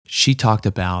she talked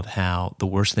about how the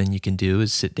worst thing you can do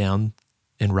is sit down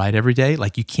and write every day.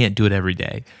 Like, you can't do it every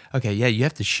day. Okay, yeah, you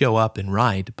have to show up and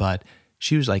write, but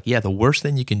she was like, yeah, the worst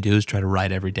thing you can do is try to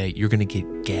write every day. You're going to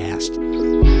get gassed.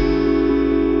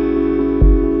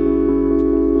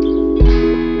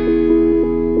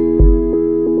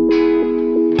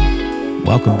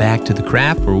 Welcome back to The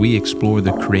Craft, where we explore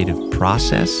the creative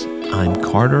process. I'm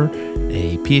Carter,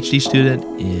 a PhD student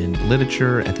in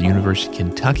literature at the University of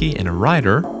Kentucky and a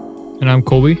writer. And I'm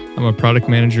Colby. I'm a product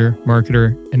manager,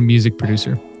 marketer, and music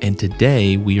producer. And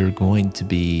today we are going to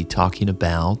be talking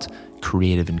about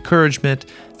creative encouragement,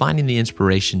 finding the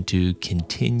inspiration to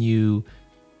continue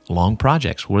long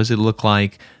projects. What does it look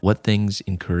like? What things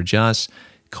encourage us?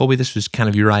 Colby, this was kind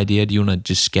of your idea. Do you want to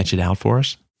just sketch it out for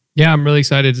us? Yeah, I'm really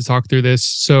excited to talk through this.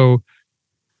 So,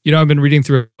 I've been reading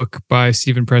through a book by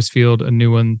Stephen Pressfield, a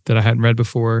new one that I hadn't read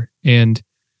before. And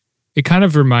it kind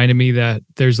of reminded me that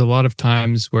there's a lot of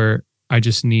times where I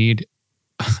just need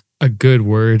a good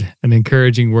word, an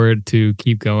encouraging word to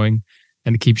keep going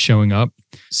and to keep showing up.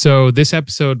 So this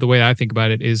episode, the way I think about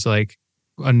it is like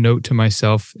a note to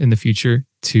myself in the future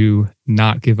to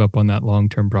not give up on that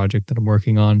long-term project that I'm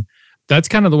working on. That's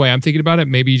kind of the way I'm thinking about it.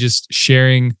 Maybe just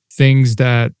sharing things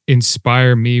that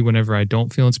inspire me whenever I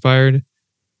don't feel inspired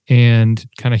and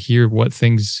kind of hear what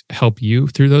things help you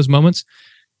through those moments.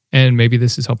 And maybe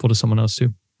this is helpful to someone else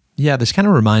too. Yeah, this kind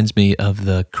of reminds me of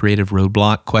the creative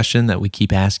roadblock question that we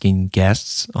keep asking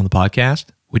guests on the podcast,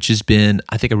 which has been,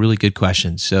 I think, a really good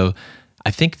question. So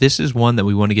I think this is one that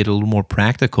we want to get a little more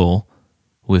practical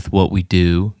with what we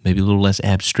do, maybe a little less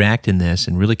abstract in this,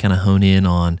 and really kind of hone in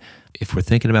on, if we're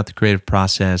thinking about the creative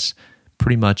process,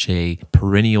 pretty much a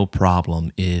perennial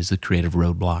problem is the creative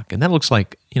roadblock. And that looks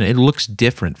like, it looks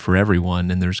different for everyone,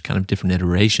 and there's kind of different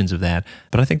iterations of that.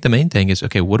 But I think the main thing is,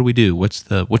 okay, what do we do? What's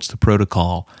the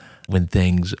protocol when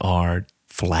things are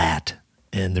flat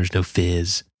and there's no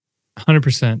fizz?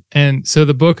 100%. And so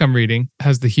the book I'm reading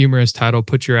has the humorous title,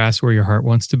 Put Your Ass Where Your Heart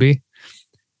Wants to Be.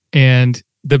 And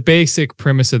the basic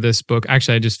premise of this book,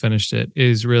 actually I just finished it,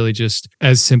 is really just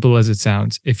as simple as it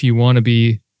sounds. If you want to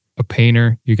be a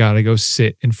painter, you got to go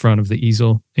sit in front of the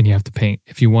easel and you have to paint.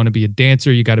 If you want to be a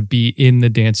dancer, you got to be in the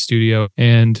dance studio.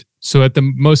 And so at the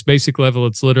most basic level,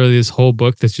 it's literally this whole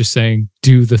book that's just saying,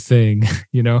 do the thing.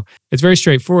 It's very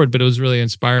straightforward, but it was really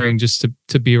inspiring just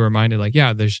to be reminded, like,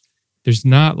 yeah, there's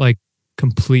not like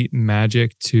complete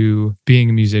magic to being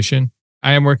a musician.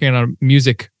 I am working on a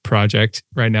music project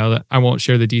right now that I won't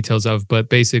share the details of, but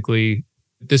basically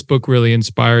this book really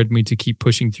inspired me to keep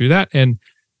pushing through that. And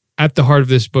at the heart of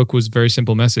this book was a very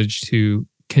simple message to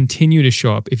continue to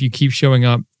show up. If you keep showing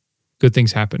up, good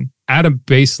things happen. At a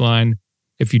baseline,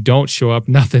 if you don't show up,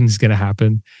 nothing's going to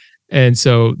happen. And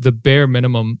so the bare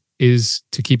minimum is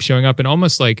to keep showing up. And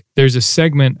almost like there's a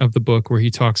segment of the book where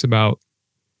he talks about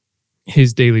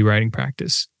his daily writing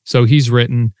practice. So he's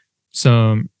written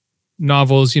some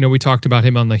novels. We talked about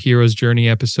him on the Hero's Journey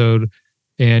episode,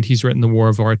 and he's written The War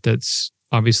of Art that's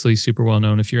obviously super well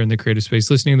known. If you're in the creative space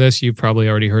listening to this, you've probably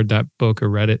already heard that book or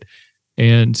read it.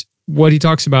 And what he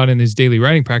talks about in his daily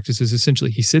writing practice is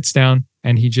essentially he sits down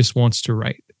and he just wants to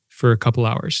write for a couple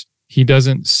hours. He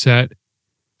doesn't set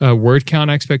a word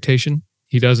count expectation.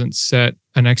 He doesn't set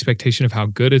an expectation of how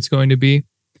good it's going to be.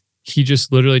 He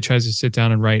just literally tries to sit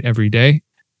down and write every day.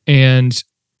 And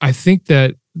I think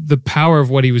that the power of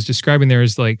what he was describing there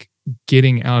is like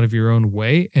getting out of your own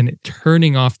way and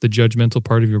turning off the judgmental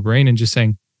part of your brain and just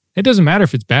saying, it doesn't matter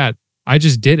if it's bad. I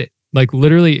just did it. Like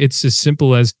literally, it's as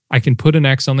simple as I can put an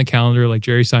X on the calendar, like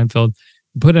Jerry Seinfeld,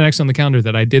 put an X on the calendar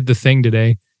that I did the thing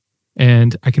today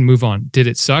and I can move on. Did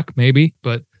it suck? Maybe.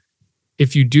 But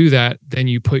if you do that, then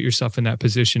you put yourself in that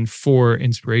position for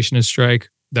inspiration to strike,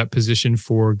 that position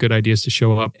for good ideas to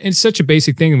show up. It's such a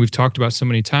basic thing, and we've talked about so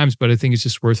many times, but I think it's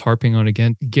just worth harping on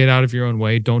again. Get out of your own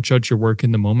way. Don't judge your work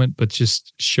in the moment, but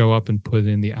just show up and put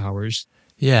in the hours.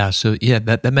 Yeah, so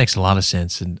that makes a lot of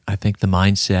sense. And I think the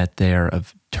mindset there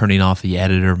of turning off the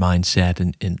editor mindset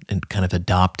and kind of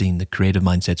adopting the creative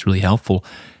mindset is really helpful.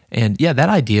 And yeah, that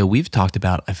idea we've talked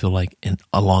about, I feel like,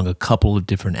 along a couple of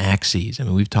different axes. I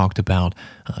mean, we've talked about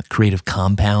creative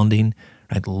compounding,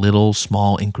 right? Little,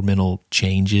 small, incremental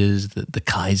changes, the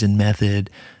Kaizen method,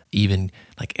 even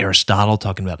like Aristotle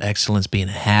talking about excellence being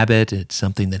a habit. It's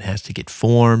something that has to get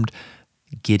formed,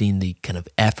 getting the kind of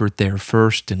effort there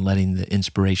first and letting the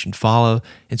inspiration follow.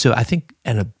 And so I think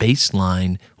at a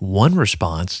baseline, one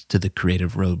response to the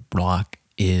creative roadblock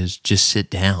is just sit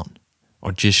down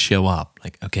or just show up.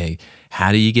 Like, okay,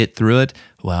 how do you get through it?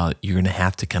 Well, you're going to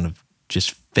have to kind of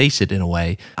just face it in a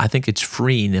way. I think it's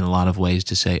freeing in a lot of ways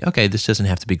to say, okay, this doesn't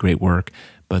have to be great work,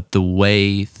 but the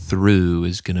way through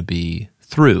is going to be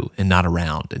through and not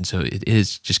around. And so it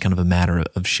is just kind of a matter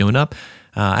of showing up.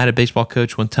 I had a baseball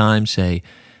coach one time say,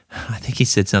 I think he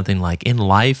said something like, in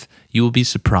life, you will be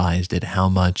surprised at how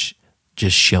much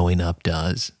just showing up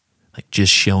does. Like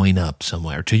just showing up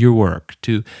somewhere, to your work,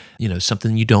 to,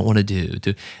 something you don't want to do,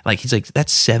 to, like, he's like,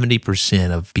 that's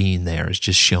 70% of being there is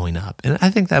just showing up. And I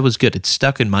think that was good. It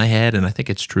stuck in my head, and I think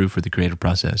it's true for the creative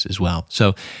process as well.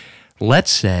 So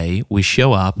let's say we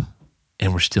show up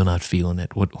and we're still not feeling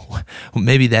it.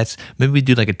 Maybe we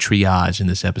do like a triage in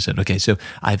this episode. Okay, so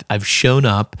I've shown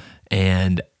up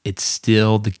and it's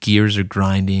still, the gears are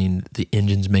grinding, the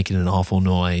engine's making an awful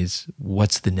noise.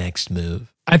 What's the next move?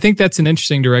 I think that's an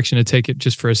interesting direction to take it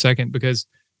just for a second, because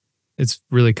it's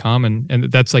really common.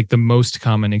 And that's like the most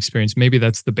common experience. Maybe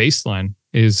that's the baseline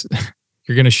is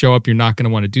you're going to show up, you're not going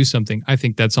to want to do something. I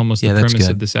think that's almost the premise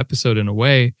of this episode in a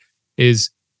way,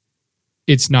 is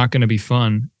it's not going to be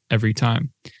fun every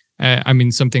time. I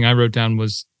mean, something I wrote down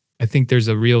was, I think there's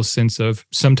a real sense of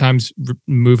sometimes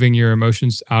moving your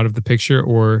emotions out of the picture,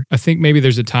 or I think maybe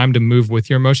there's a time to move with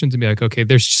your emotions and be like, okay,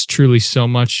 there's just truly so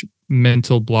much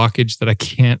mental blockage that I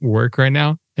can't work right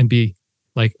now, and be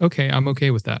like, okay, I'm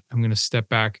okay with that. I'm going to step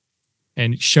back,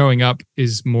 and showing up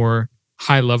is more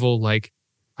high level. Like,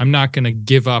 I'm not going to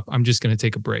give up. I'm just going to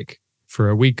take a break for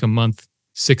a week, a month,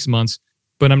 6 months,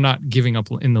 but I'm not giving up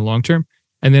in the long term.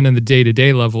 And then in the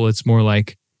day-to-day level, it's more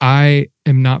like, I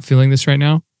am not feeling this right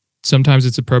now. Sometimes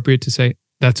it's appropriate to say,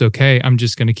 that's okay. I'm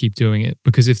just going to keep doing it.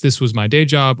 Because if this was my day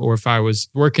job, or if I was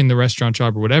working the restaurant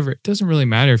job or whatever, it doesn't really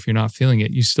matter if you're not feeling it.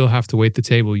 You still have to wait the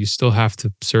table. You still have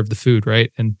to serve the food,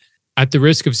 right? And at the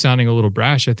risk of sounding a little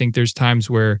brash, I think there's times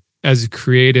where as a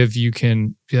creative, you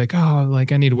can be like, oh,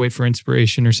 like I need to wait for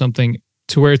inspiration or something,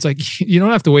 to where it's like, you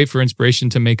don't have to wait for inspiration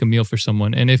to make a meal for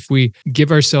someone. And if we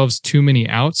give ourselves too many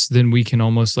outs, then we can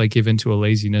almost like give into a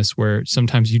laziness, where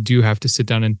sometimes you do have to sit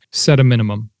down and set a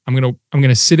minimum. I'm going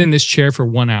to sit in this chair for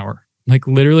 1 hour. Like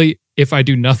literally, if I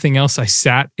do nothing else, I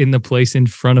sat in the place in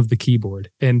front of the keyboard,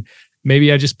 and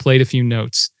maybe I just played a few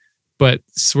notes. But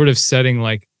sort of setting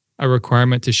like a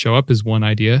requirement to show up is one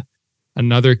idea.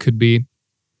 Another could be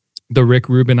the Rick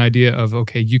Rubin idea of,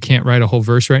 okay, you can't write a whole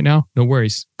verse right now. No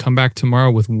worries. Come back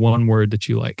tomorrow with one word that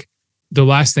you like. The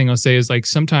last thing I'll say is, like,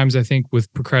 sometimes I think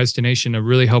with procrastination, a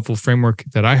really helpful framework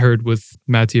that I heard with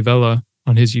Matt D'Avella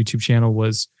on his YouTube channel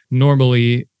was,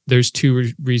 normally there's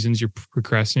two reasons you're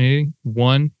procrastinating.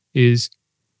 One is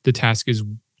the task is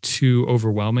too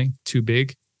overwhelming, too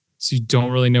big. So you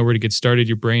don't really know where to get started.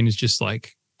 Your brain is just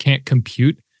like, can't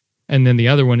compute. And then the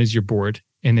other one is you're bored,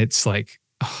 and it's like,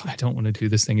 oh, I don't want to do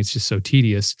this thing. It's just so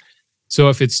tedious. So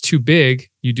if it's too big,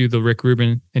 you do the Rick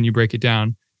Rubin and you break it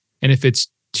down. And if it's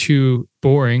too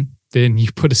boring, then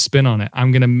you put a spin on it.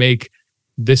 I'm going to make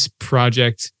this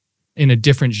project in a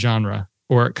different genre,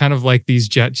 or kind of like these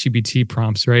ChatGPT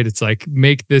prompts, right? It's like,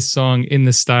 make this song in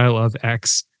the style of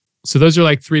X. So those are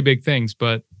like three big things,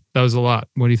 but that was a lot.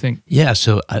 What do you think? Yeah,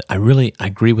 so I really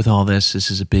agree with all this.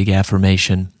 This is a big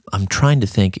affirmation. I'm trying to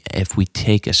think, if we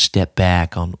take a step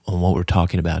back on what we're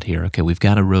talking about here. Okay, we've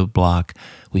got a roadblock.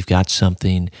 We've got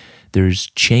something. There's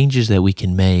changes that we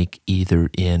can make either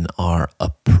in our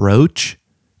approach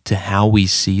to how we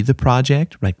see the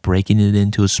project, like breaking it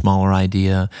into a smaller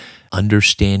idea,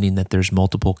 understanding that there's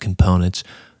multiple components.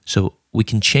 So we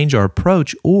can change our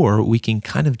approach, or we can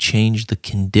kind of change the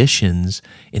conditions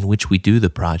in which we do the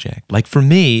project. Like for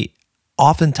me,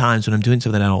 oftentimes when I'm doing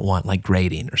something I don't want, like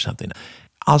grading or something,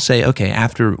 I'll say, okay,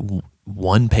 after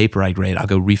one paper I grade, I'll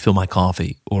go refill my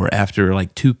coffee. Or after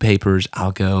like 2 papers,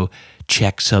 I'll go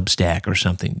check Substack or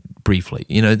something briefly,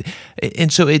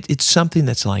 And so it's something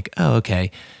that's like, oh,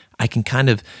 okay, I can kind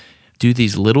of do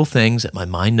these little things that my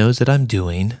mind knows that I'm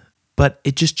doing, but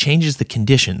it just changes the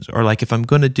conditions. Or like if I'm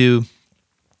going to do,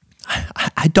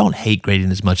 I don't hate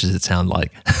grading as much as it sounds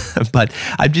like, but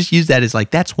I've just used that as like,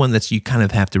 that's one that's you kind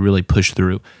of have to really push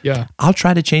through. Yeah. I'll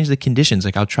try to change the conditions.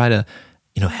 Like I'll try to,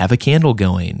 have a candle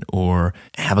going, or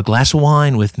have a glass of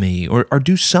wine with me, or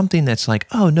do something that's like,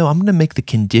 oh no, I'm going to make the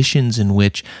conditions in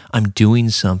which I'm doing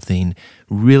something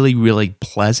really, really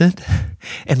pleasant,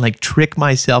 and like trick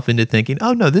myself into thinking,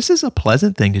 oh no, this is a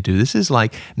pleasant thing to do. This is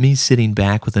like me sitting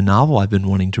back with a novel I've been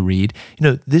wanting to read.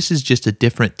 This is just a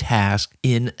different task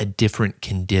in a different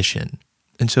condition.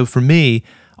 And so for me,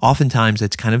 oftentimes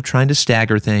it's kind of trying to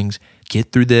stagger things,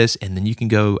 get through this, and then you can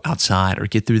go outside, or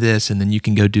get through this, and then you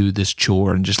can go do this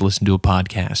chore and just listen to a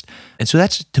podcast. And so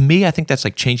that's, to me, I think that's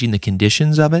like changing the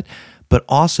conditions of it, but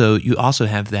also you also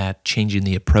have that changing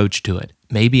the approach to it.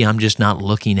 Maybe I'm just not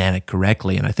looking at it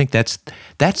correctly. And I think that's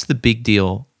the big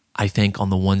deal, I think, on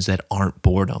the ones that aren't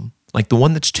boredom. Like the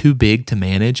one that's too big to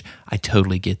manage, I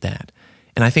totally get that.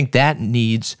 And I think that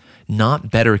needs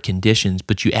not better conditions,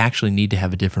 but you actually need to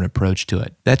have a different approach to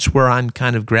it. That's where I'm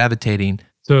kind of gravitating.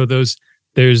 So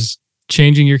there's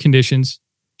changing your conditions,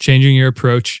 changing your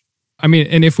approach. I mean,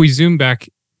 and if we zoom back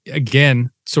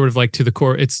again, sort of like to the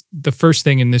core, it's the first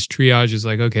thing in this triage is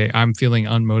like, okay, I'm feeling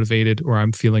unmotivated or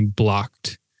I'm feeling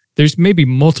blocked. There's maybe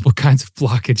multiple kinds of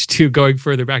blockage too, going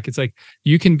further back. It's like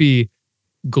you can be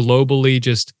globally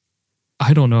just,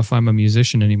 I don't know if I'm a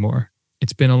musician anymore.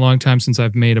 It's been a long time since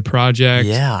I've made a project.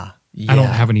 Yeah. I don't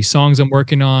have any songs I'm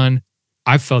working on.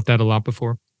 I've felt that a lot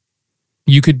before.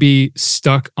 You could be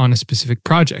stuck on a specific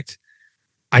project.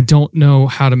 I don't know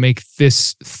how to make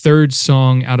this third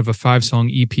song out of a 5-song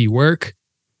EP work.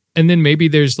 And then maybe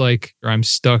there's like, or I'm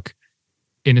stuck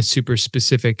in a super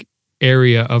specific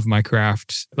area of my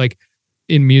craft. Like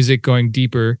in music, going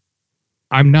deeper,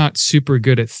 I'm not super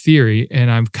good at theory and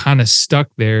I'm kind of stuck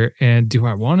there. And do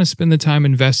I want to spend the time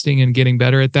investing in getting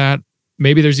better at that?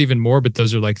 Maybe there's even more, but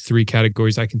those are like 3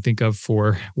 categories I can think of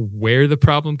for where the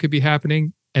problem could be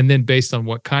happening. And then based on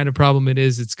what kind of problem it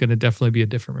is, it's going to definitely be a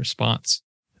different response.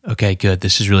 Okay, good.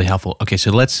 This is really helpful. Okay,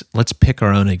 so let's pick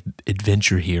our own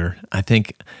adventure here. I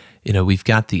think, we've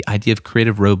got the idea of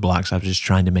creative roadblocks. I was just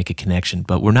trying to make a connection,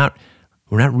 but we're not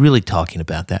really talking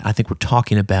about that. I think we're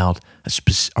talking about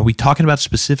are we talking about a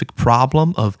specific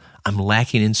problem of I'm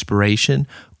lacking inspiration,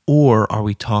 or are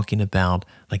we talking about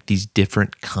like these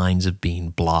different kinds of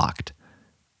being blocked?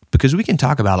 Because we can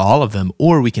talk about all of them,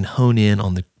 or we can hone in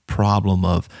on the problem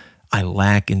of I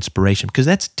lack inspiration, because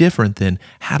that's different than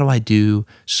how do I do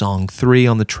song 3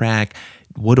 on the track?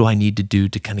 What do I need to do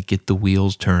to kind of get the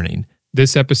wheels turning?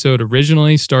 This episode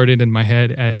originally started in my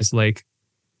head as like,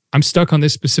 I'm stuck on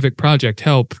this specific project,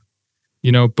 help,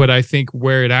 but I think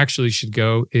where it actually should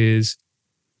go is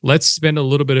let's spend a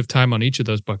little bit of time on each of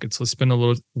those buckets. Let's spend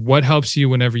what helps you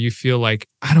whenever you feel like,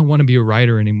 I don't want to be a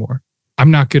writer anymore.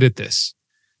 I'm not good at this.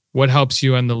 What helps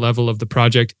you on the level of the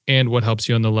project, and what helps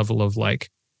you on the level of like,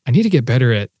 I need to get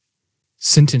better at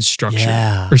sentence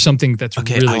structure or something that's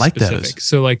really I like specific. Those.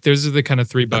 So like, those are the kind of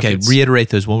 3 buckets. Okay, reiterate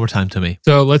those one more time to me.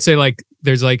 So let's say like,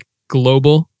 there's like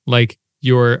global, like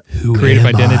your creative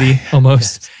identity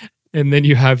almost. Yes. And then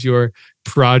you have your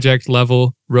project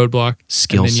level roadblock.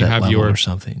 Skill set level your, or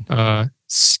something.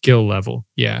 Skill level.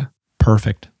 Yeah.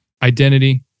 Perfect.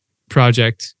 Identity,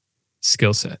 project,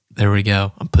 skill set. There we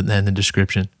go. I'm putting that in the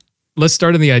description. Let's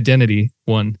start on the identity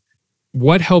one.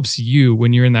 What helps you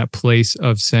when you're in that place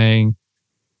of saying,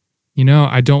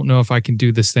 I don't know if I can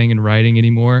do this thing in writing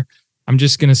anymore. I'm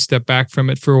just going to step back from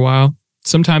it for a while.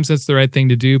 Sometimes that's the right thing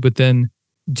to do, but then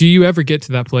do you ever get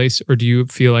to that place, or do you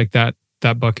feel like that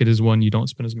bucket is one you don't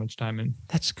spend as much time in?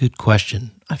 That's a good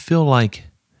question. I feel like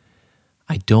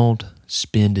I don't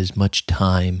spend as much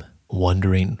time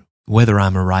wondering whether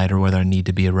I'm a writer, whether I need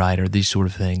to be a writer, these sort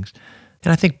of things.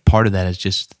 And I think part of that is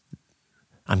just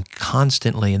I'm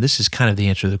constantly, and this is kind of the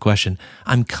answer to the question,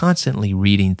 I'm constantly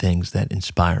reading things that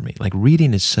inspire me. Like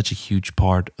reading is such a huge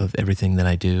part of everything that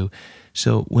I do.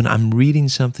 So when I'm reading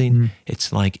something,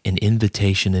 it's like an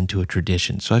invitation into a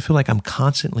tradition. So I feel like I'm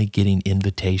constantly getting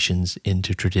invitations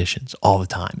into traditions all the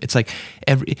time. It's like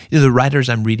the writers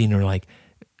I'm reading are like,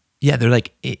 they're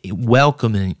like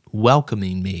welcoming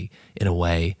me in a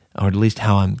way, or at least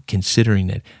how I'm considering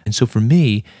it. And so for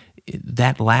me,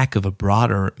 that lack of a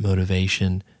broader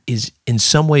motivation is in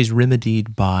some ways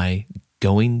remedied by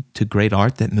going to great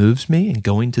art that moves me and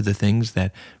going to the things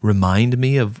that remind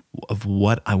me of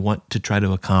what I want to try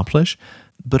to accomplish.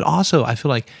 But also, I feel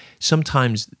like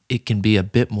sometimes it can be a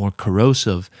bit more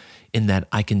corrosive in that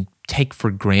I can take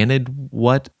for granted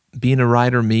what being a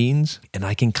writer means, and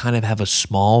I can kind of have a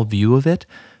small view of it.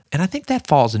 And I think that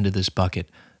falls into this bucket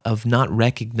of not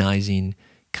recognizing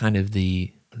kind of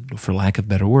the, for lack of a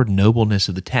better word, nobleness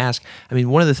of the task. I mean,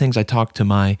 one of the things I talk to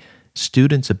my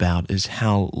students about is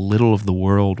how little of the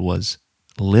world was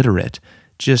literate.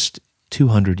 Just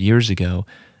 200 years ago,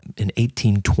 in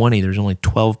 1820, there's only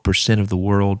 12% of the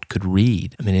world could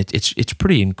read. I mean, it's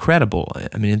pretty incredible.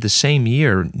 I mean, in the same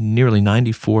year, nearly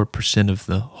 94% of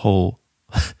the whole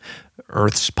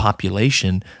Earth's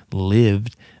population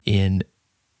lived in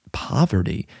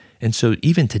poverty. And so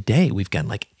even today, we've got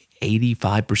like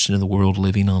 85% of the world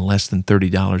living on less than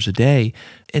 $30 a day.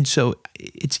 And so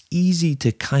it's easy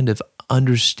to kind of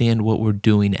understand what we're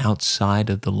doing outside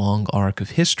of the long arc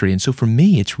of history. And so for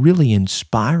me, it's really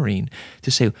inspiring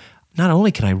to say, not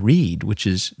only can I read, which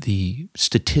is the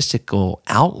statistical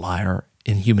outlier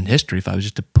in human history, if I was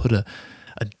just to put a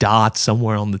dot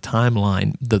somewhere on the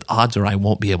timeline, the odds are I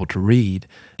won't be able to read.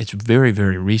 It's very,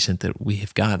 very recent that we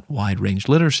have got wide-range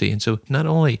literacy. And so not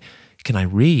only can I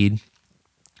read,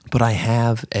 but I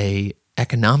have a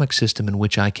economic system in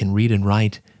which I can read and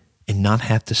write and not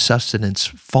have to sustenance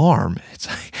farm. It's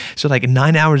like, so like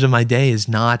 9 hours of my day is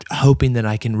not hoping that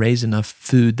I can raise enough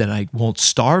food that I won't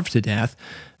starve to death.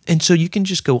 And so you can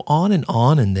just go on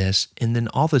in this, and then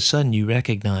all of a sudden you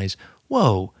recognize,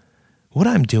 whoa, what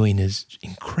I'm doing is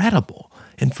incredible.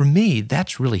 And for me,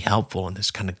 that's really helpful in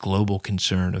this kind of global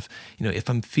concern of, if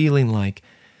I'm feeling like,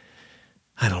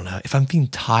 I don't know, if I'm feeling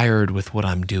tired with what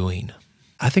I'm doing,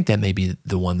 I think that may be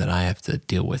the one that I have to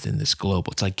deal with in this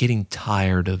global. It's like getting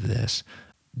tired of this.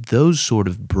 Those sort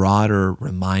of broader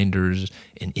reminders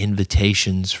and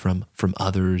invitations from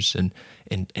others and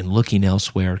looking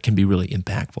elsewhere can be really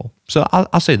impactful. So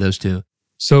I'll say those two.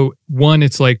 So one,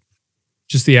 it's like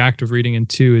just the act of reading, and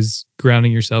two is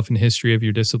grounding yourself in history of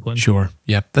your discipline. Sure.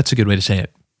 Yeah, that's a good way to say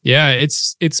it. Yeah,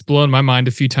 it's blown my mind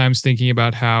a few times thinking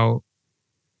about how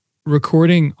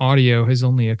recording audio is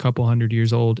only a couple hundred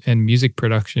years old and music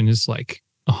production is like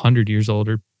 100 years old,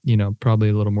 or probably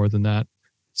a little more than that.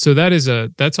 So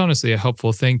that's honestly a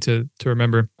helpful thing to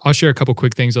remember. I'll share a couple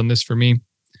quick things on this for me.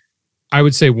 I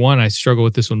would say one, I struggle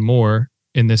with this one more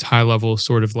in this high level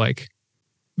sort of like,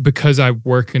 because I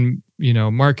work in,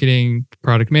 marketing,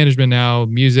 product management now,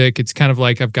 music, it's kind of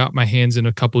like I've got my hands in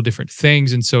a couple of different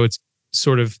things. And so it's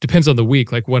sort of depends on the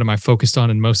week, like what am I focused on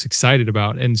and most excited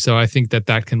about? And so I think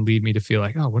that can lead me to feel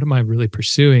like, oh, what am I really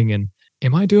pursuing? And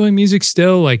am I doing music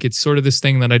still? Like it's sort of this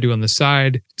thing that I do on the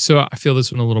side. So I feel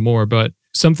this one a little more, but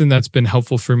something that's been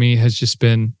helpful for me has just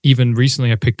been, even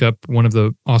recently I picked up one of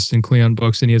the Austin Kleon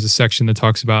books, and he has a section that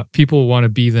talks about people want to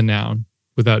be the noun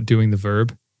without doing the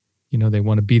verb. They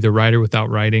want to be the writer without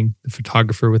writing, the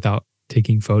photographer without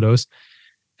taking photos.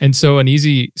 And so an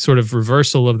easy sort of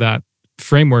reversal of that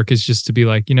framework is just to be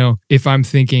like, if I'm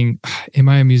thinking, am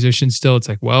I a musician still? It's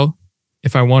like, well,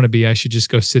 if I want to be, I should just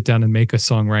go sit down and make a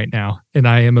song right now. And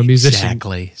I am a musician.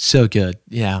 Exactly. So good.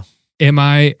 Yeah. Am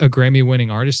I a Grammy winning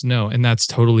artist? No. And that's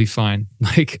totally fine.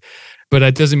 But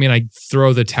that doesn't mean I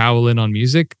throw the towel in on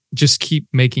music. Just keep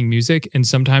making music. And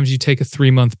sometimes you take a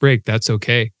 3-month break. That's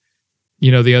okay.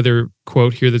 The other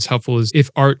quote here that's helpful is, if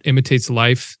art imitates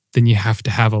life, then you have to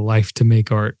have a life to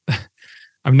make art.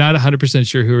 I'm not 100%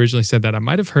 sure who originally said that. I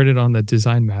might have heard it on the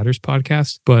Design Matters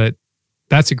podcast, but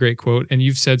that's a great quote. And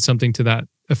you've said something to that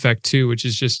effect too, which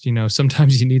is just,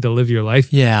 sometimes you need to live your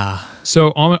life. Yeah.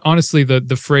 So honestly,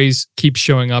 the phrase keep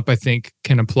showing up, I think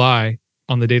can apply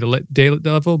on the day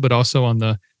level, but also on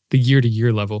the year to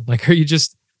year level. Like,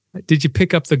 did you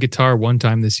pick up the guitar one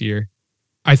time this year?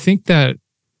 I think that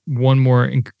one more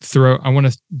I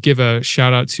want to give a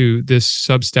shout out to this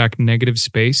Substack Negative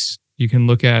Space. You can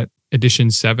look at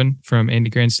edition 7 from Andy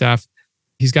Grandstaff.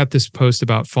 He's got this post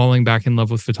about falling back in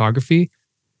love with photography.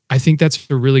 I think that's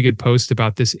a really good post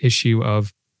about this issue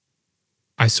of,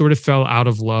 I sort of fell out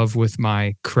of love with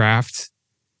my craft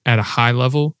at a high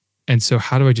level. And so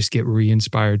how do I just get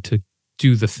re-inspired to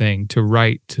do the thing, to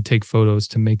write, to take photos,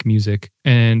 to make music?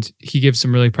 And he gives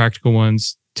some really practical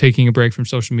ones: taking a break from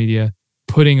social media,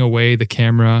 putting away the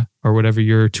camera or whatever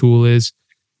your tool is,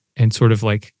 and sort of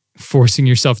like forcing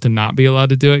yourself to not be allowed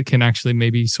to do it can actually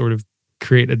maybe sort of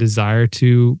create a desire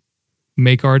to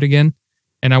make art again.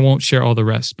 And I won't share all the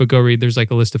rest, but go read. There's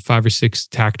like a list of 5 or 6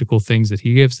 tactical things that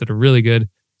he gives that are really good.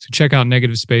 So check out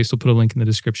Negative Space. We'll put a link in the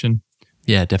description.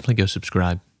 Yeah, definitely go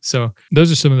subscribe. So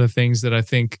those are some of the things that I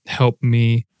think help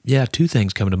me. Yeah, 2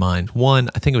 things come to mind. One,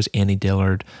 I think it was Annie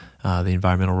Dillard, the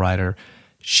environmental writer.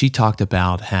 She talked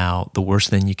about how the worst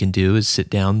thing you can do is sit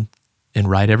down and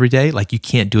write every day. Like, you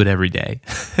can't do it every day.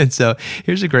 And so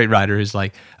here's a great writer who's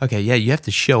like, okay, yeah, you have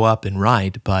to show up and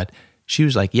write, but she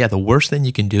was like, yeah, the worst thing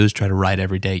you can do is try to write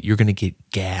every day. You're going to get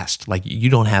gassed. Like, you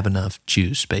don't have enough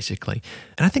juice, basically.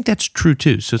 And I think that's true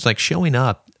too. So it's like showing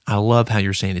up. I love how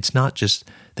you're saying it's not just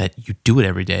that you do it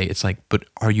every day. It's like, but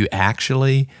are you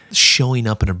actually showing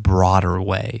up in a broader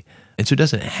way? And so it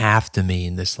doesn't have to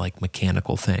mean this like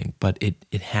mechanical thing, but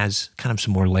it has kind of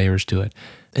some more layers to it.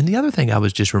 And the other thing I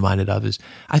was just reminded of is,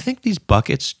 I think these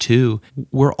buckets too,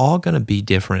 we're all going to be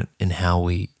different in how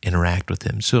we interact with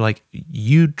them. So like,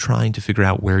 you trying to figure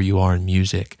out where you are in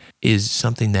music is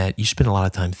something that you spend a lot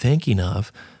of time thinking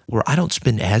of, where I don't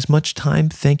spend as much time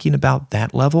thinking about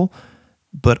that level.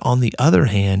 But on the other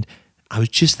hand, I was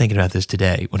just thinking about this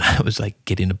today when I was like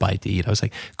getting a bite to eat. I was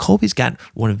like, Colby's got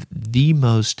one of the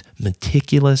most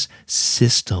meticulous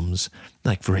systems,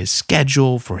 like for his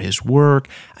schedule, for his work.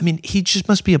 I mean, he just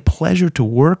must be a pleasure to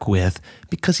work with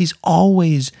because he's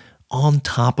always on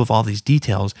top of all these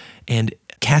details. And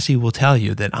Cassie will tell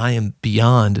you that I am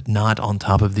beyond not on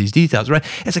top of these details, right?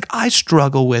 It's like I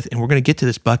struggle with, and we're going to get to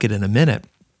this bucket in a minute,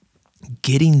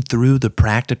 getting through the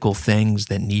practical things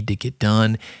that need to get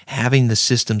done, having the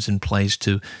systems in place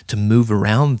to move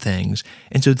around things.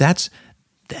 And so that's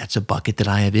that's a bucket that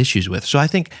I have issues with. So I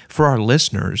think for our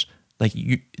listeners, like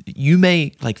you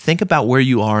may like think about where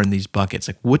you are in these buckets.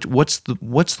 Like what's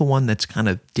the one that's kind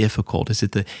of difficult? Is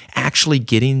it the actually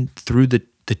getting through the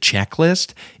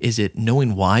checklist? Is it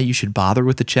knowing why you should bother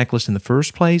with the checklist in the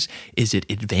first place? Is it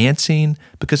advancing?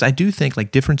 Because I do think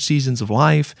like different seasons of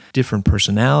life, different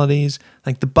personalities,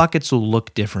 like the buckets will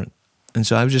look different. And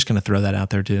so I was just going to throw that out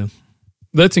there too.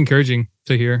 That's encouraging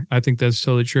to hear. I think that's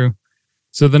totally true.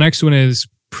 So the next one is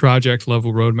project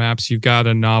level roadmaps. You've got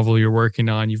a novel you're working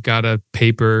on, you've got a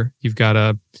paper, you've got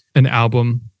an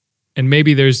album, and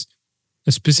maybe there's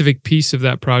a specific piece of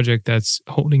that project that's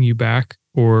holding you back,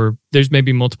 or there's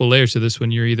maybe multiple layers to this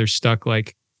one. You're either stuck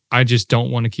like, I just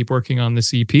don't want to keep working on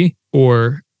this EP,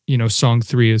 or, song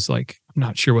 3 is like, I'm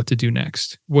not sure what to do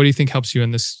next. What do you think helps you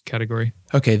in this category?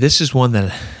 Okay, this is one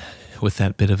that, with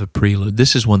that bit of a prelude,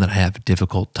 this is one that I have a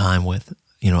difficult time with.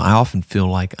 I often feel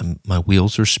like my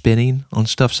wheels are spinning on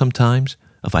stuff sometimes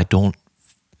if I don't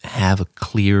have a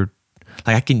clear,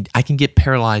 like I can get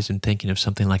paralyzed in thinking of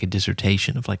something like a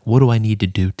dissertation of like, what do I need to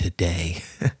do today?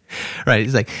 Right?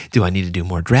 It's like, do I need to do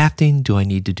more drafting? Do I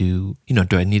need to do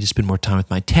I need to spend more time with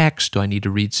my text? Do I need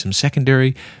to read some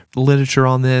secondary literature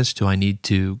on this? Do I need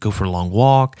to go for a long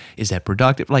walk? Is that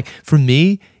productive? Like for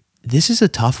me, this is a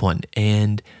tough one.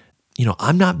 And,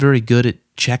 I'm not very good at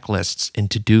checklists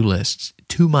and to-do lists,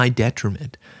 to my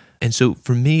detriment. And so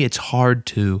for me, it's hard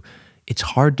to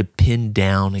pin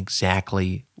down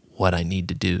exactly what I need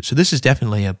to do. So this is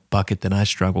definitely a bucket that I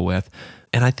struggle with.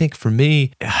 And I think for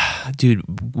me,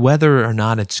 dude, whether or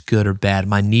not it's good or bad,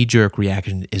 my knee-jerk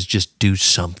reaction is just do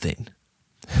something.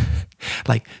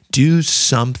 Like do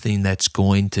something that's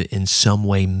going to in some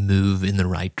way move in the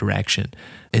right direction.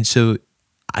 And so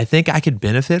I think I could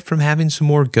benefit from having some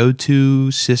more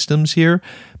go-to systems here.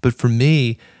 But for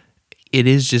me, it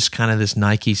is just kind of this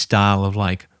Nike style of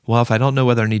like, well, if I don't know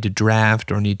whether I need to draft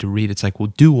or need to read, it's like,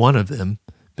 well, do one of them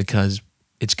because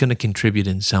it's going to contribute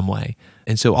in some way.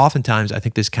 And so oftentimes I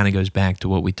think this kind of goes back to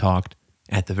what we talked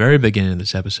at the very beginning of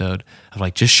this episode of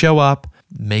like, just show up,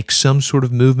 make some sort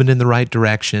of movement in the right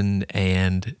direction,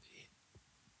 and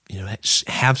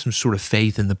have some sort of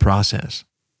faith in the process.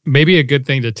 Maybe a good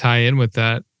thing to tie in with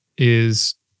that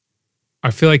is I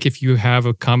feel like if you have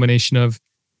a combination of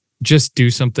just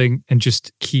do something and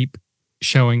just keep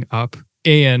showing up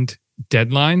and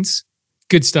deadlines,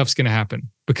 good stuff's going to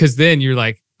happen. Because then you're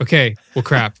like, okay, well,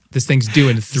 crap, this thing's due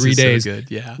in 3 days. So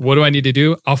good, yeah. What do I need to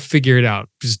do? I'll figure it out.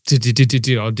 Just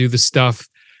I'll do the stuff.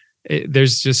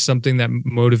 There's just something that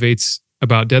motivates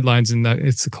about deadlines, and that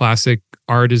it's the classic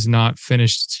art is not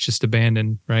finished, it's just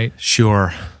abandoned, right?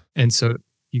 Sure. And so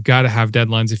you got to have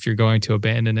deadlines if you're going to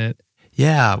abandon it.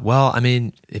 Yeah, well, I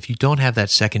mean, if you don't have that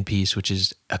second piece, which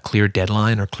is a clear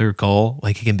deadline or clear goal,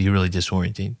 like it can be really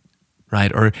disorienting,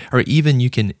 right? Or even you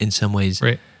can, in some ways,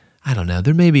 right. I don't know,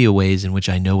 there may be ways in which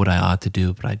I know what I ought to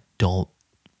do, but I don't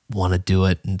want to do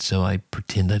it, and so I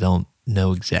pretend I don't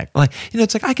know exactly. Like,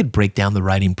 it's like I could break down the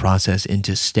writing process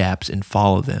into steps and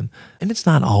follow them, and it's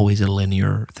not always a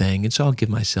linear thing, and so I'll give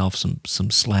myself some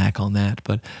slack on that.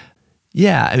 But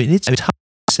yeah, I mean, it's tough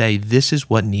to say this is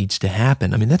what needs to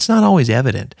happen. I mean, that's not always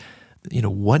evident.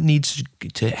 What needs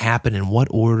to happen in what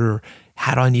order?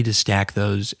 How do I need to stack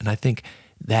those? And I think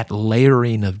that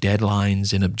layering of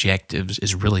deadlines and objectives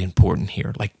is really important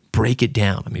here. Like, break it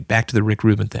down. I mean, back to the Rick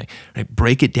Rubin thing, right?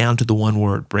 Break it down to the one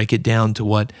word, break it down to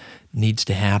what needs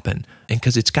to happen. And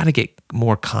because it's got to get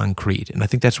more concrete. And I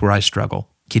think that's where I struggle,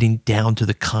 getting down to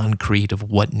the concrete of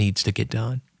what needs to get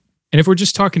done. And if we're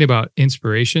just talking about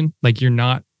inspiration, like you're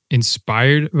not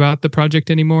inspired about the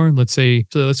project anymore, let's say,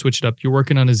 so let's switch it up. You're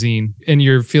working on a zine and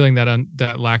you're feeling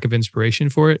that lack of inspiration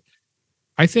for it.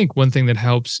 I think one thing that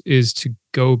helps is to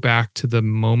go back to the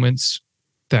moments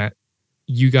that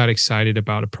you got excited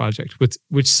about a project,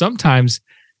 which sometimes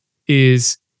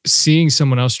is seeing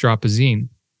someone else drop a zine,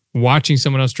 watching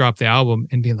someone else drop the album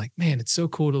and being like, man, it's so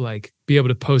cool to like be able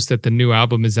to post that the new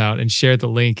album is out and share the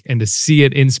link and to see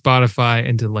it in Spotify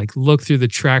and to like look through the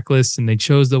track list, and they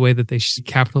chose the way that they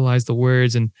capitalize the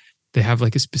words and they have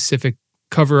like a specific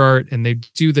cover art and they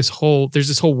do there's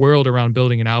this whole world around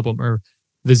building an album, or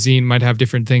the zine might have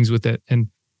different things with it. And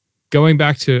going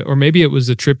back to, or maybe it was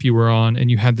a trip you were on and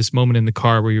you had this moment in the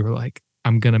car where you were like,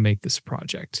 I'm going to make this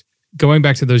project. Going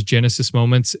back to those Genesis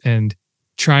moments and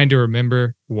trying to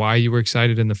remember why you were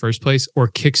excited in the first place, or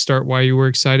kickstart why you were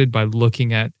excited by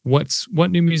looking at what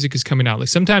new music is coming out. Like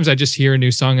sometimes I just hear a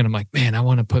new song and I'm like, man, I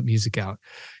want to put music out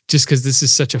just because this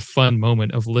is such a fun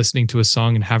moment of listening to a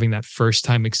song and having that first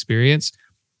time experience.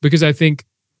 Because I think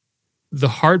the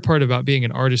hard part about being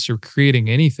an artist or creating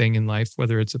anything in life,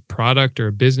 whether it's a product or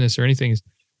a business or anything, is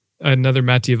another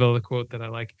Matt D'Avella quote that I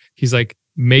like. He's like,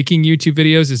 making YouTube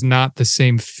videos is not the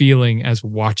same feeling as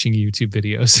watching YouTube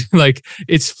videos. Like,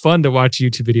 it's fun to watch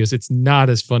YouTube videos. It's not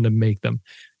as fun to make them.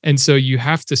 And so you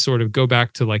have to sort of go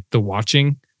back to like the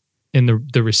watching and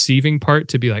the receiving part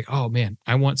to be like, oh man,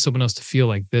 I want someone else to feel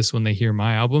like this when they hear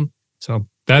my album. So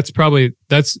that's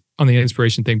on the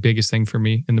inspiration thing, biggest thing for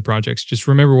me in the projects. Just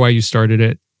remember why you started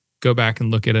it. Go back and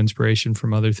look at inspiration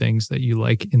from other things that you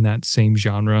like in that same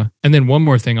genre. And then one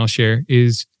more thing I'll share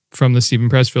is from the Stephen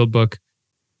Pressfield book,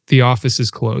 The Office is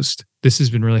Closed. This has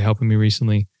been really helping me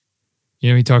recently. You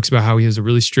know, he talks about how he has a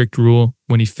really strict rule.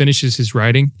 When he finishes his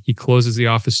writing, he closes the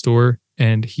office door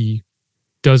and he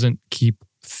doesn't keep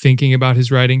thinking about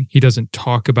his writing. He doesn't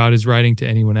talk about his writing to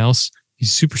anyone else.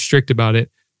 He's super strict about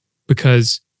it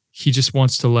because he just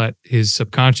wants to let his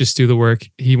subconscious do the work.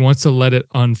 He wants to let it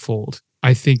unfold.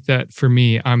 I think that for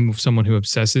me, I'm someone who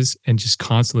obsesses and just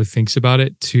constantly thinks about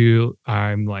it to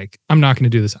I'm like, I'm not going to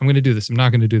do this. I'm going to do this. I'm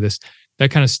not going to do this. That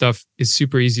kind of stuff is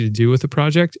super easy to do with a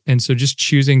project. And so just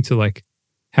choosing to like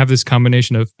have this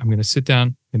combination of I'm going to sit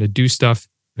down, I'm going to do stuff,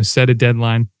 I'm going to set a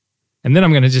deadline, and then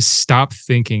I'm going to just stop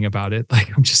thinking about it.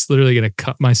 Like I'm just literally going to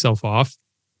cut myself off.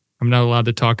 I'm not allowed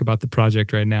to talk about the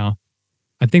project right now.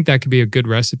 I think that could be a good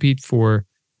recipe for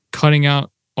cutting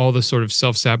out all the sort of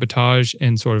self-sabotage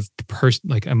and sort of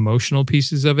like emotional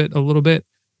pieces of it a little bit.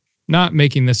 Not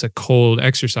making this a cold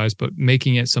exercise, but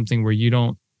making it something where you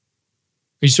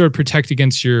sort of protect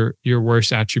against your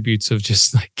worst attributes of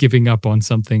just like giving up on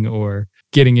something or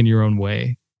getting in your own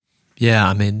way. Yeah,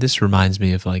 I mean, this reminds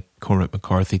me of like Cormac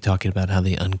McCarthy talking about how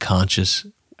the unconscious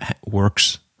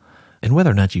works. And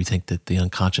whether or not you think that the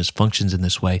unconscious functions in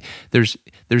this way, there's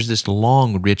this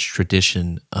long, rich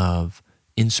tradition of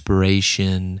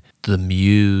inspiration, the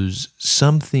muse,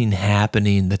 something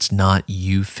happening that's not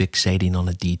you fixating on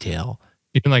a detail.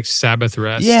 Even like Sabbath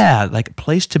rest. Yeah, like a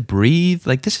place to breathe.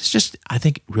 Like this is just, I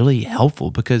think, really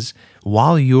helpful because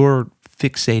while you're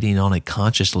fixating on it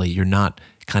consciously, you're not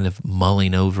kind of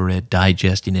mulling over it,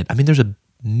 digesting it. I mean, there's a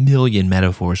million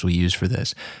metaphors we use for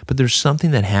this, but there's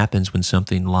something that happens when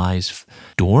something lies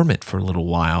dormant for a little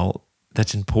while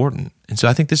that's important. And so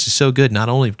I think this is so good, not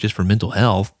only just for mental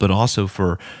health, but also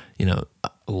for,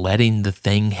 letting the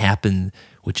thing happen,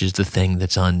 which is the thing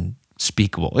that's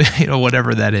unspeakable,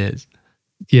 whatever that is.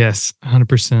 Yes,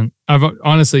 100%. I've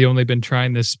honestly only been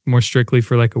trying this more strictly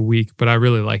for like a week, but I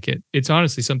really like it. It's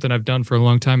honestly something I've done for a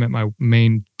long time at my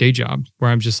main day job, where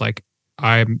I'm just like,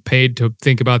 I'm paid to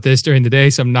think about this during the day,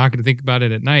 so I'm not going to think about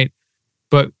it at night.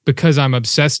 But because I'm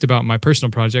obsessed about my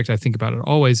personal project, I think about it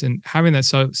always. And having that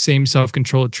same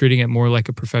self-control, treating it more like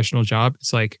a professional job,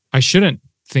 it's like, I shouldn't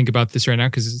think about this right now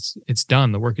because it's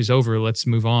done. The work is over. Let's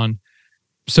move on.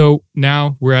 So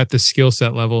now we're at the skill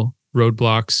set level.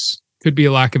 Roadblocks could be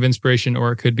a lack of inspiration,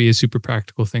 or it could be a super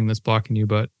practical thing that's blocking you.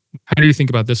 But how do you think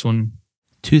about this one?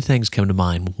 Two things come to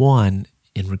mind. One,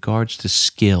 in regards to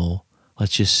skill,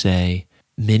 let's just say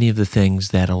many of the things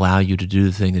that allow you to do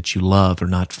the thing that you love are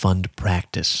not fun to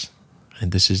practice.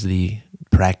 And this is the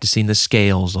practicing the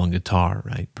scales on guitar,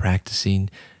 right? Practicing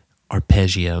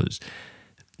arpeggios.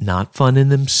 Not fun in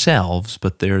themselves,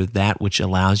 but they're that which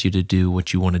allows you to do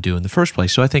what you want to do in the first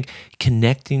place. So I think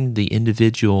connecting the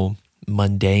individual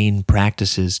mundane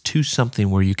practices to something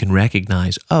where you can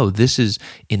recognize, oh, this is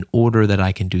in order that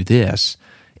I can do this,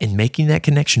 and making that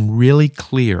connection really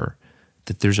clear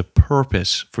that there's a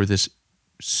purpose for this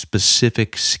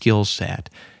specific skill set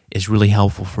is really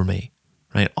helpful for me,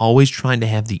 right? Always trying to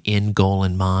have the end goal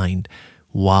in mind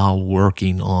while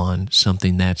working on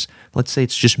something that's, let's say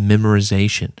it's just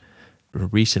memorization.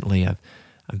 Recently,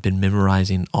 I've been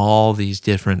memorizing all these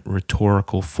different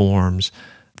rhetorical forms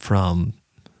from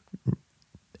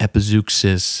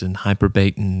epizeuxis and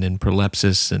hyperbaton and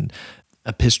prolepsis and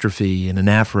epistrophe and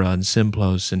anaphora and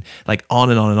symplos and like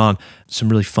on and on and on. Some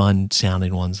really fun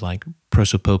sounding ones like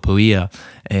prosopopoia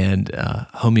and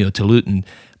homeotelutin.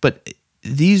 But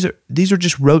these are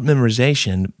just rote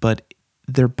memorization, but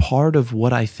they're part of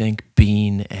what I think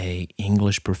being a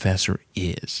English professor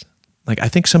is. Like I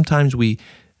think sometimes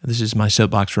this is my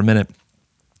soapbox for a minute,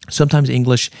 sometimes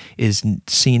English is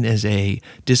seen as a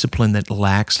discipline that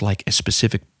lacks like a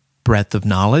specific breadth of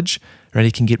knowledge, right?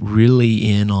 It can get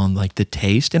really in on like the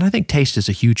taste. And I think taste is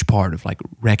a huge part of like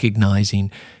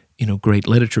recognizing, great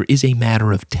literature is a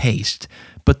matter of taste,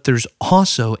 but there's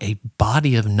also a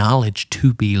body of knowledge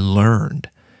to be learned.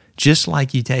 Just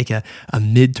like you take a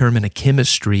midterm in a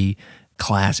chemistry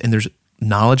class and there's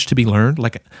knowledge to be learned,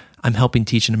 like I'm helping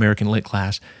teach an American Lit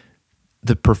class,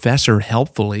 the professor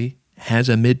helpfully has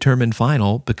a midterm and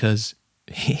final because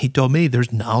he told me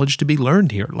there's knowledge to be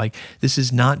learned here. Like this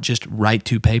is not just write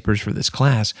 2 papers for this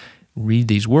class. read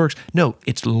these works. No,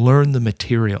 it's learn the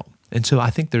material. And so I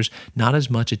think there's not as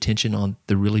much attention on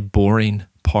the really boring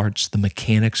parts, the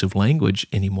mechanics of language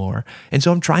anymore. And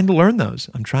so I'm trying to learn those.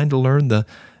 I'm trying to learn the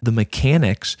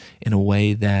mechanics in a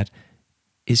way that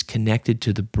is connected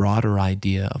to the broader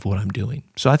idea of what I'm doing.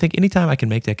 So I think anytime I can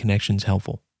make that connection is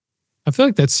helpful. I feel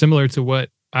like that's similar to what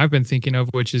I've been thinking of,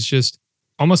 which is just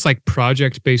almost like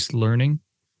project-based learning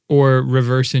or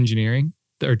reverse engineering.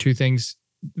 There are two things,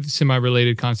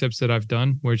 semi-related concepts that I've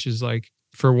done, which is like,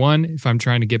 for one, if I'm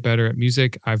trying to get better at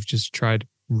music, I've just tried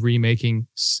remaking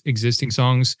existing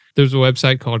songs. There's a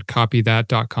website called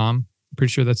copythat.com. I'm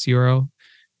pretty sure that's the URL.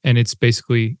 And it's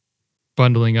basically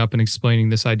bundling up and explaining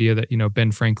this idea that,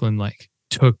 Ben Franklin like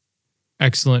took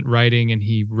excellent writing and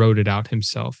he wrote it out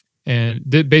himself. And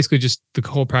basically just the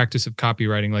whole practice of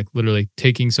copywriting, like literally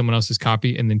taking someone else's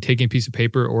copy and then taking a piece of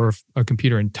paper or a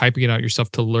computer and typing it out yourself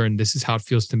to learn this is how it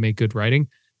feels to make good writing.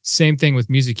 Same thing with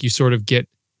music. You sort of get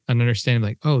an understanding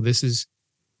like,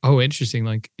 interesting.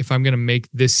 Like if I'm going to make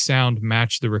this sound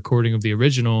match the recording of the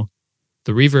original,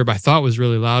 the reverb I thought was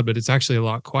really loud, but it's actually a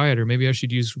lot quieter. Maybe I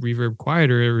should use reverb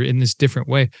quieter or in this different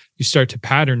way. You start to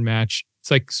pattern match.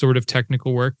 It's like sort of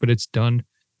technical work, but it's done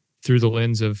through the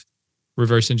lens of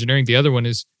reverse engineering. The other one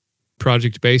is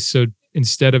project-based. So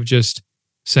instead of just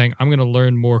saying, I'm going to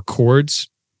learn more chords,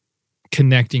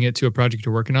 connecting it to a project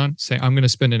you're working on, say, I'm going to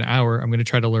spend an hour, I'm going to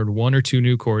try to learn one or two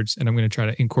new chords, and I'm going to try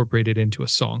to incorporate it into a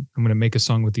song. I'm going to make a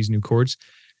song with these new chords,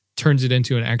 turns it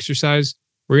into an exercise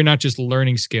where you're not just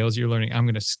learning scales, you're learning, I'm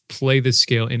going to play this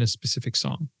scale in a specific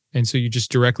song. And so you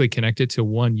just directly connect it to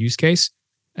one use case.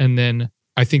 And then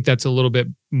I think that's a little bit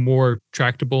more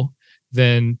tractable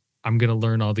than I'm going to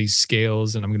learn all these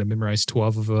scales and I'm going to memorize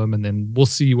 12 of them. And then we'll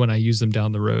see when I use them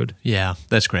down the road. Yeah,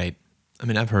 that's great. I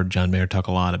mean, I've heard John Mayer talk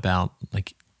a lot about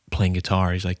like playing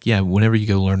guitar. He's like, yeah, whenever you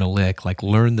go learn a lick, like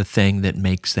learn the thing that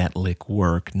makes that lick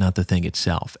work, not the thing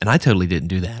itself. And I totally didn't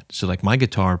do that. So like my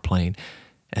guitar playing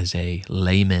as a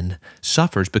layman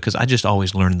suffers because I just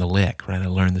always learned the lick, right? I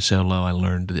learned the solo, I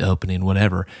learned the opening,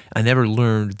 whatever. I never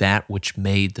learned that which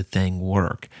made the thing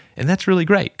work. And that's really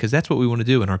great because that's what we want to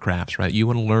do in our crafts, right? You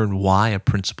want to learn why a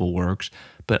principle works.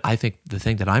 But I think the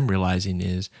thing that I'm realizing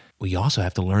is we also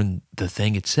have to learn the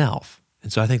thing itself.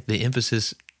 And so I think the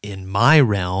emphasis in my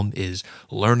realm is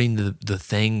learning the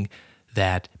thing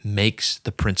that makes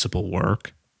the principle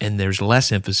work. And there's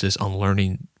less emphasis on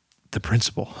learning the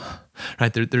principle,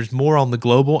 right? There's more on the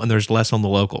global and there's less on the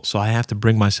local. So I have to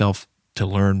bring myself to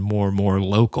learn more and more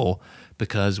local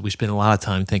because we spend a lot of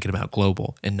time thinking about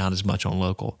global and not as much on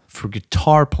local. For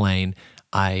guitar playing,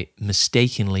 I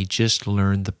mistakenly just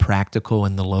learned the practical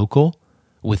and the local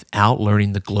without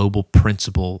learning the global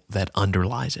principle that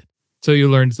underlies it. So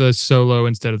you learned the solo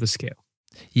instead of the scale.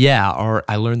 Yeah, or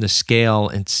I learned the scale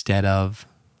instead of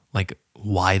like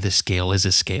why the scale is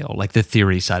a scale, like the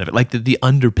theory side of it, like the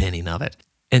underpinning of it.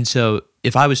 And so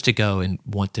if I was to go and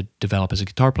want to develop as a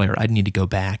guitar player, I'd need to go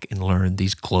back and learn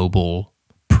these global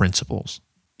principles.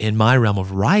 In my realm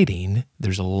of writing,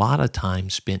 there's a lot of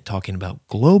time spent talking about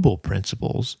global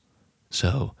principles.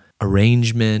 So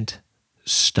arrangement,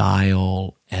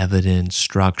 style, evidence,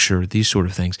 structure, these sort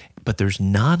of things. But there's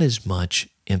not as much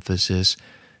emphasis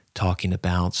talking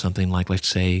about something like, let's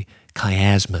say,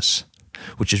 chiasmus,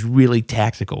 which is really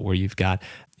tactical, where you've got,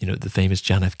 the famous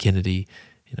John F. Kennedy,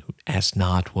 ask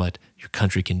not what your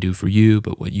country can do for you,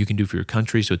 but what you can do for your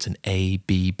country. So it's an A,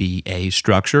 B, B, A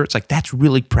structure. It's like, that's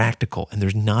really practical. And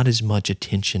there's not as much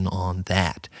attention on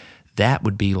that. That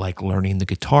would be like learning the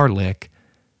guitar lick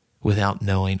without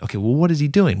knowing, okay, well, what is he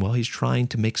doing? Well, he's trying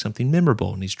to make something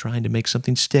memorable and he's trying to make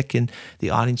something stick in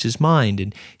the audience's mind.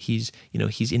 And he's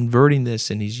inverting this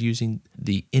and he's using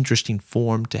the interesting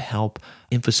form to help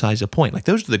emphasize a point. Like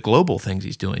those are the global things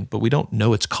he's doing, but we don't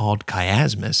know it's called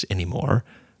chiasmus anymore,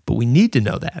 but we need to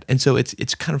know that. And so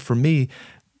it's kind of, for me,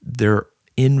 they're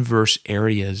inverse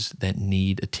areas that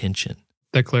need attention.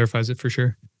 That clarifies it for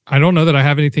sure. I don't know that I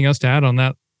have anything else to add on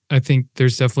that. I think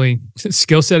there's definitely,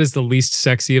 skill set is the least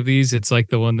sexy of these. It's like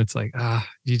the one that's like,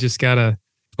 you just got to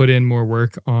put in more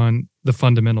work on the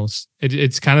fundamentals.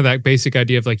 It's kind of that basic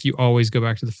idea of like, you always go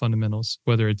back to the fundamentals,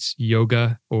 whether it's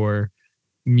yoga or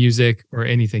music or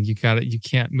anything. You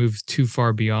can't move too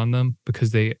far beyond them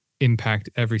because they impact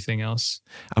everything else.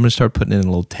 I'm going to start putting in a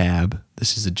little tab.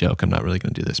 This is a joke. I'm not really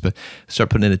going to do this, but start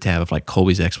putting in a tab of like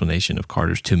Colby's explanation of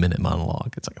Carter's 2-minute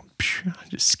monologue. It's like,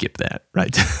 just skip that,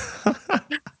 right?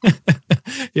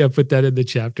 Yeah, put that in the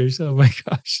chapters. Oh my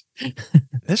gosh.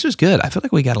 This was good. I feel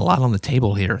like we got a lot on the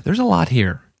table here. There's a lot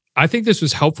here. I think this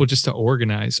was helpful just to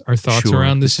organize our thoughts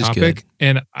around this topic.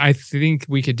 And I think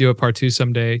we could do a part 2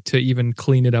 someday to even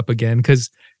clean it up again, because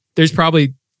there's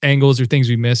probably angles or things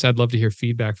we missed. I'd love to hear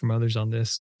feedback from others on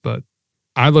this. But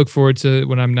I look forward to,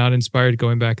 when I'm not inspired,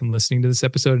 going back and listening to this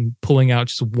episode and pulling out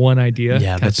just one idea,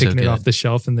 Yeah, kind of that's so picking it off good. the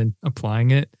shelf and then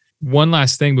applying it. One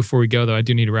last thing before we go, though, I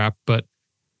do need to wrap, but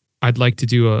I'd like to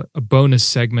do a bonus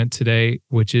segment today,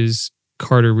 which is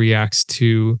Carter reacts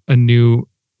to a new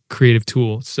creative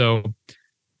tool. So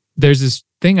there's this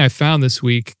thing I found this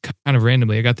week kind of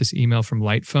randomly. I got this email from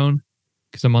Lightphone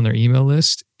because I'm on their email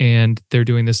list, and they're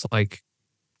doing this like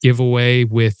giveaway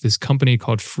with this company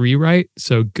called Freewrite.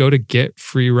 So go to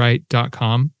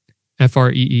getfreewrite.com,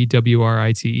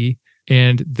 FREEWRITE,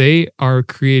 and they are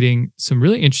creating some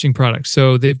really interesting products.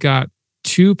 So they've got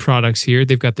two products here.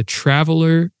 They've got the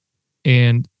Traveler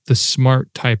and the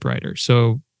Smart Typewriter.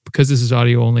 So because this is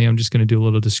audio only, I'm just going to do a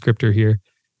little descriptor here.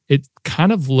 It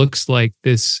kind of looks like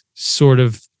this sort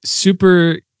of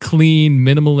super clean,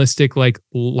 minimalistic, like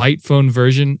light phone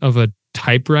version of a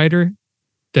typewriter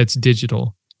that's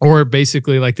digital, or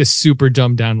basically like this super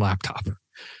dumbed down laptop.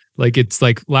 Like it's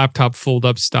like laptop fold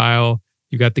up style.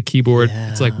 You got the keyboard.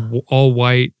 Yeah. It's like all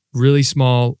white, really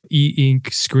small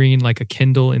e-ink screen, like a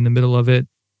Kindle in the middle of it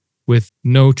with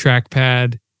no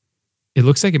trackpad. It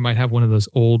looks like it might have one of those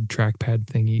old trackpad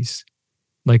thingies,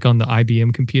 like on the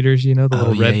IBM computers, you know, the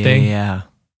little red thing. Yeah.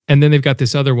 And then they've got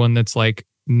this other one that's like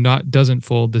doesn't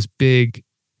fold, this big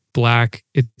black.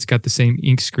 It's got the same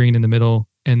ink screen in the middle,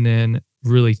 and then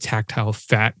really tactile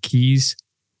fat keys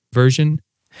version.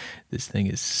 This thing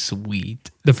is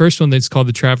sweet. The first one that's called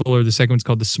the Traveler. The second one's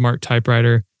called the Smart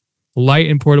Typewriter. Light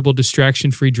and portable,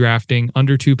 distraction-free drafting,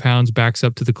 under 2 pounds, backs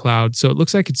up to the cloud. So it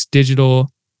looks like it's digital.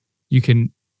 You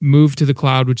can move to the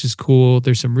cloud, which is cool.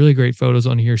 There's some really great photos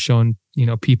on here showing, you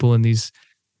know, people in these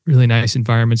really nice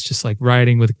environments, just like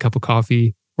writing with a cup of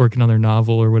coffee, working on their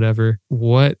novel or whatever.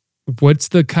 What's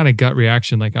the kind of gut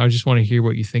reaction? Like, I just want to hear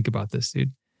what you think about this,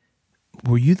 dude.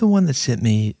 Were you the one that sent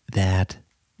me that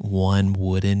one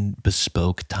wooden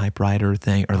bespoke typewriter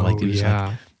thing? Or like, it was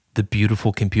like the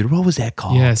beautiful computer. What was that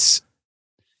called? Yes.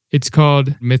 It's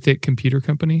called Mythic Computer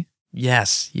Company.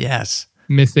 Yes.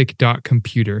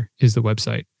 Mythic.computer is the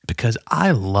website. Because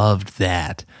I loved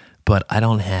that, but I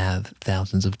don't have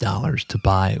thousands of dollars to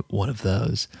buy one of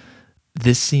those.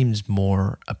 This seems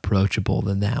more approachable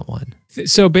than that one.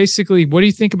 So basically, what do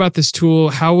you think about this tool?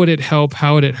 How would it help?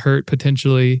 How would it hurt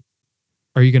potentially?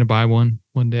 Are you going to buy one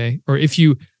day? Or if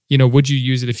you would you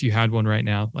use it if you had one right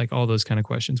now? Like all those kind of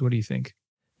questions. What do you think?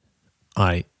 All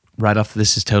right. Right off,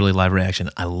 this is totally live reaction.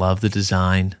 I love the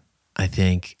design. I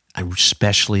think I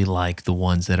especially like the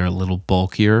ones that are a little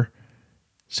bulkier.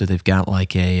 So they've got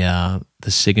like the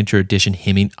signature edition,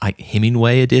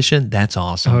 Hemingway edition. That's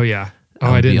awesome. Oh yeah.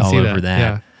 Oh, I didn't see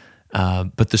that. Yeah.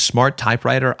 But the Smart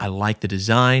Typewriter, I like the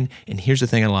design. And here's the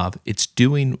thing I love. It's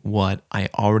doing what I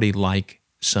already like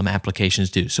some applications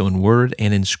do. So in Word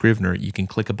and in Scrivener, you can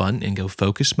click a button and go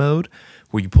focus mode,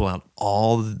 where you pull out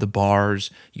all the bars,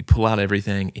 you pull out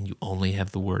everything, and you only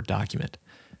have the Word document.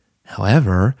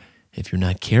 However, if you're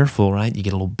not careful, right, you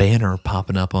get a little banner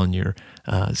popping up on your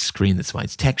screen that might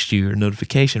text you or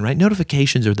notification, right?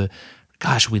 Notifications are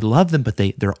gosh, we love them, but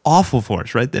they're awful for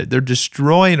us, right? They're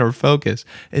destroying our focus.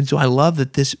 And so I love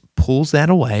that this pulls that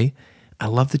away. I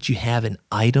love that you have an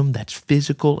item that's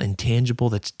physical and tangible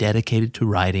that's dedicated to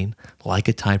writing, like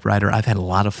a typewriter. I've had a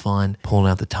lot of fun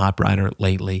pulling out the typewriter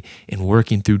lately and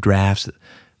working through drafts.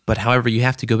 But however, you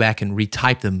have to go back and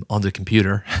retype them on the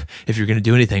computer if you're going to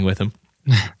do anything with them.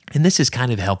 And this is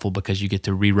kind of helpful because you get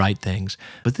to rewrite things.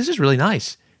 But this is really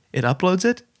nice. It uploads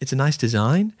it. It's a nice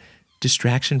design.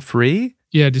 Distraction-free.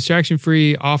 Yeah,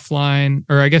 distraction-free, offline,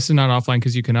 or I guess it's not offline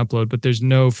because you can upload, but there's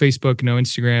no Facebook, no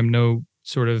Instagram, no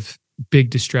sort of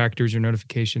big distractors or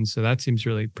notifications. So that seems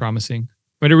really promising.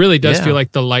 But it really does feel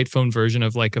like the light phone version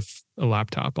of like a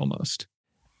laptop almost.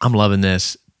 I'm loving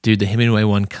this. Dude, the Hemingway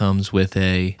one comes with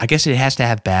I guess it has to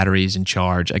have batteries and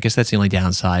charge. I guess that's the only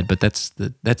downside, but that's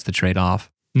the trade-off.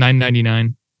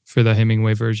 $9.99 for the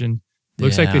Hemingway version.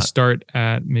 Looks like they start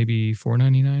at maybe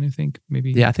 $4.99, I think.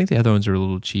 Maybe. Yeah, I think the other ones are a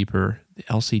little cheaper. The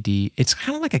LCD, it's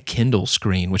kind of like a Kindle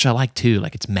screen, which I like too.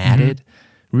 Like it's matted.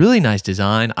 Mm-hmm. Really nice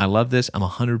design. I love this. I'm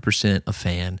 100% a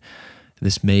fan.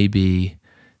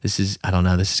 I don't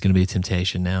know. This is going to be a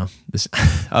temptation now.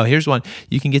 Here's one.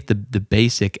 You can get the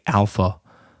basic alpha.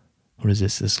 What is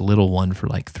this? This little one for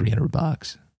like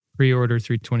 $300. Pre-order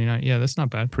 $329. Yeah, that's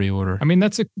not bad. Pre-order. I mean,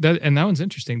 that one's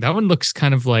interesting. That one looks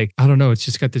kind of like, I don't know, it's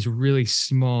just got this really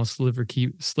small sliver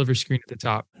screen at the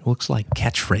top. It looks like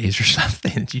catchphrase or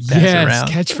something that you pass around.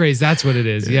 Yes, catchphrase. That's what it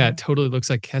is. Yeah, it totally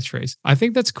looks like catchphrase. I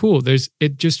think that's cool.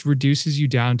 It just reduces you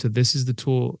down to, this is the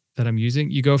tool that I'm using.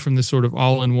 You go from the sort of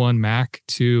all-in-one Mac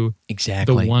to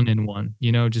the one-in-one,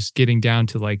 just getting down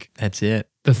to like, that's it.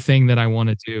 the thing that I want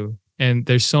to do. And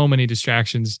there's so many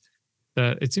distractions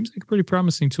that it seems like a pretty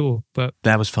promising tool. But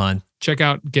that was fun. check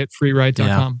out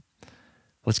getfreeride.com.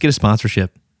 Let's get a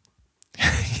sponsorship.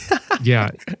 Yeah.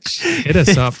 Hit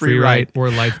us up, FreeRide or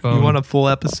Lightphone. You want a full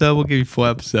episode? We'll give you a full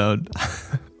episode.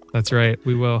 That's right.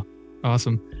 We will.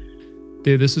 Awesome.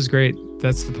 Dude, this was great.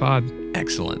 That's the pod.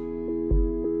 Excellent.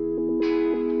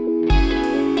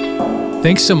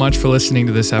 Thanks so much for listening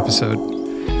to this episode.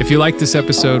 If you like this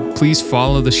episode, please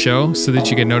follow the show so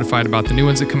that you get notified about the new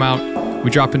ones that come out.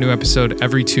 We drop a new episode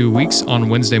every 2 weeks on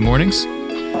Wednesday mornings.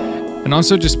 And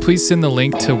also just please send the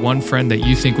link to one friend that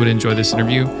you think would enjoy this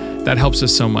interview. That helps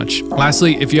us so much.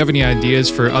 Lastly, if you have any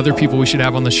ideas for other people we should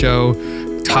have on the show,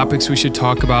 topics we should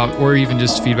talk about, or even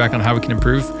just feedback on how we can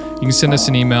improve, you can send us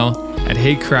an email at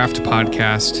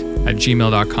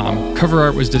heycraftpodcast@gmail.com. Cover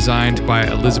art was designed by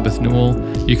Elizabeth Newell.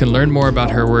 You can learn more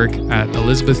about her work at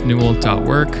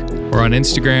elizabethnewell.work or on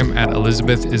Instagram at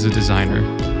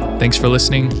ElizabethIsAdesigner. Thanks for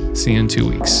listening. See you in 2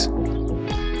 weeks.